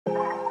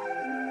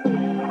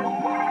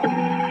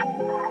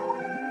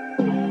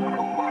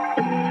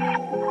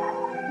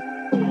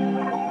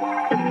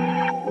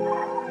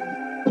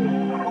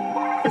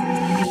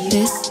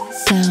This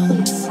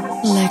sounds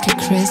like a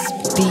crisp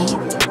beat.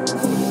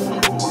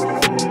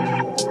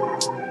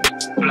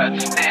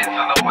 Blood stains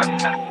on the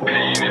weapon.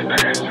 Pain is the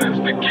essence,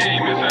 the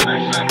game is a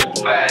lesson.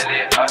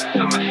 Violate us, a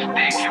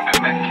mistake you've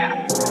been making.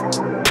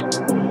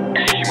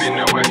 Aim in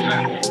the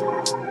weapon.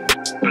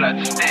 Blood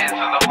stains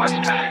on the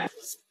weapon.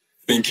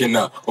 Thinking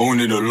that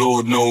only the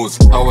Lord knows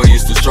how I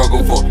used to struggle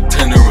for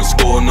tenner and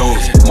score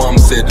notes. Mum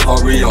said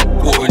hurry up,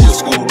 put on your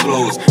school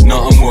clothes.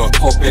 Nothing worth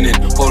hopping in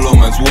hollow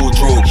man's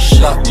wardrobe.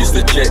 That used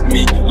to check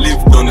me,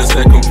 lived on the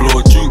second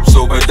floor. Dupes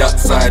over that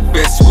side,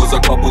 best was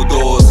a couple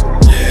doors.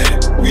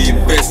 Yeah, we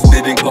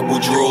invested in couple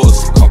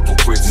drawers. Couple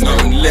quits,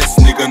 nothing less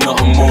nigga,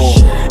 nothing more.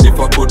 If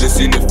I could've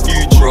seen the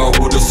future I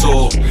would've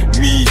saw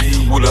me.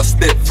 Would I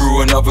step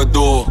through another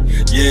door?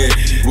 Yeah,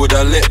 would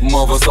I let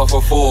mother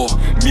suffer for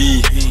me?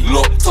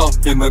 Locked up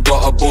in the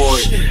gutter, boy.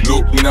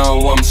 Look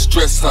now, I'm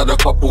stressed, had a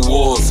couple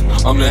wars.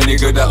 I'm the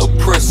nigga that'll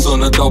press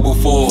on a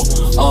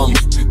 4-4. I'm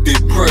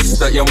depressed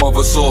that your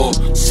mother saw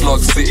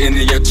slugs sitting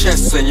in your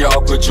chest and your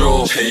upper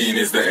jaw. Pain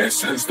is the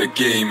essence, the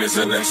game is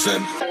a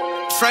lesson.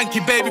 Frankie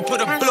baby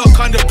put a block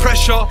under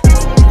pressure.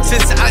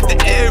 Since I had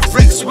the air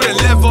Rex with a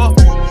lever,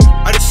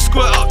 I just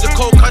squirt up the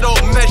coke, I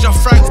don't measure.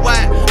 Frank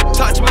White,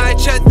 touch my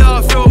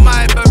cheddar, feel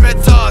my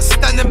Beretta.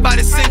 Standing by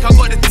the sink, I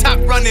got the tap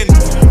running.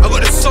 I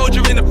got the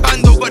soldier in the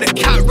bando, got the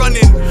cat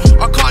running.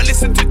 I can't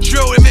listen to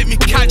drill, it make me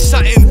catch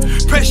something.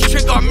 Press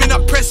trigger, I mean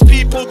I press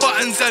people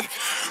buttons. And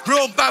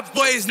real bad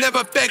boys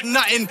never beg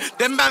nothing.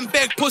 Them man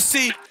beg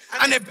pussy,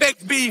 and they beg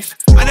beef.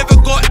 I never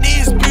got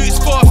these boots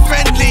for a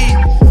friendly.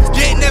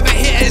 You ain't never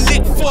hit a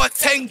lick for a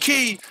 10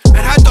 key. And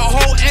had the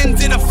whole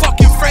ends in a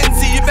fucking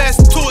frenzy. You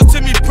best talk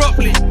to me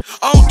properly.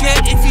 I don't care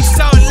if you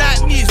sound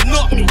like me, it's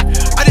not me.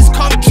 I just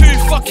come true,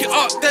 fuck it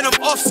up, then I'm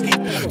off ski.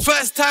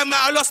 First time that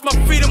I lost my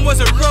freedom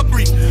was a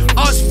robbery.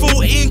 I was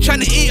 14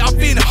 trying to eat, I've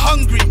been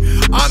hungry.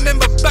 I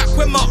remember back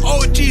when my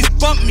OGs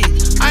bumped me.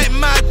 I ain't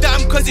mad at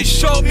him cause he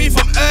showed me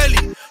from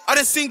early. I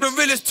done seen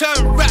gorillas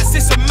turn rats,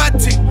 it's a mad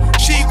thing.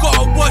 She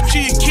gotta watch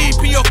you keep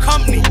in your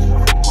company.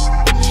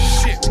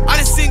 I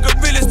done seen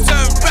gorillas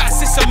turn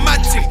rats, it's a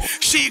mad thing.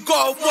 She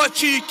gotta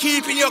watch you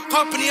keep in your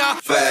company.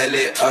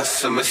 Violate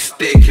us, a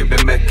mistake you've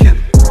been making.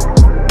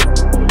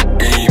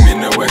 Aim in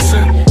the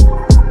weapon.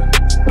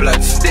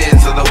 Blood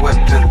stains on the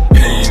weapon.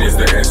 Pain is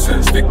the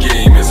essence, the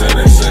game is a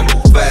lesson.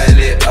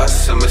 Violate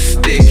us, a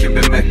mistake you've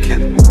been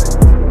making.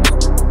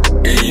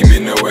 Aim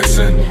in the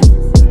weapon.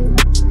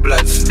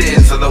 Blood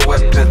stains on the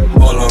weapon.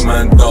 Hollow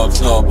man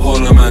Dubz dub,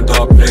 hollow man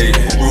dub play.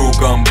 Real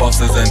gun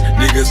busters and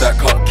niggas that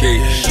cut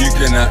cake. You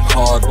can act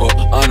hard but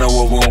I know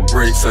it won't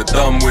break. So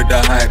done with the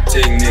hype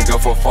ting,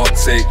 nigga, for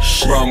fuck's sake.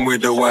 Run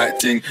with the white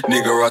thing,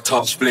 nigga, I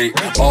touch plate.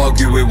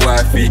 Argue with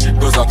wifey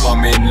cause I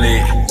come in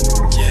late.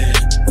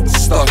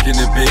 Stuck in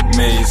the big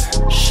maze,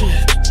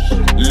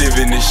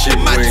 living this shit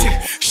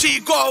way. She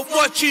gotta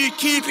watch you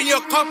keep in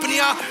your company.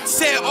 I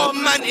say it all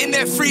man in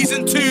their 3s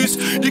and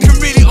 2s. You can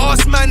really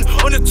ask man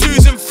on the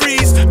 2s and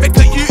 3s. Make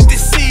a youth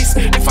deceased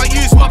if I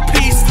use my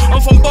piece.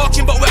 I'm from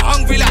Barking but we're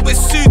hungry like we're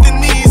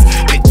Sudanese.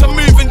 Hit to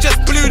move and just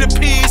blew the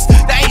piece.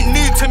 That ain't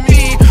new to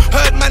me.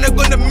 Heard man are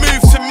gonna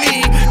move to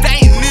me.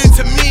 That ain't new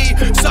to me.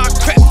 So I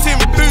crept in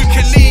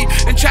bookily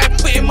and tried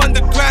to put him on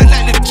the ground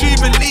like the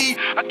Jubilee.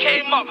 I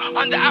came up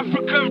under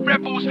African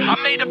rebels. I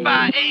made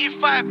about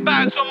 85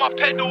 bags on my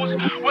pedals.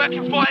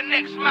 Working for the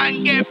next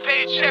man, getting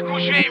paid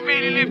shekels. You ain't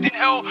really lived in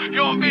hell, you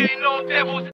don't really know devils.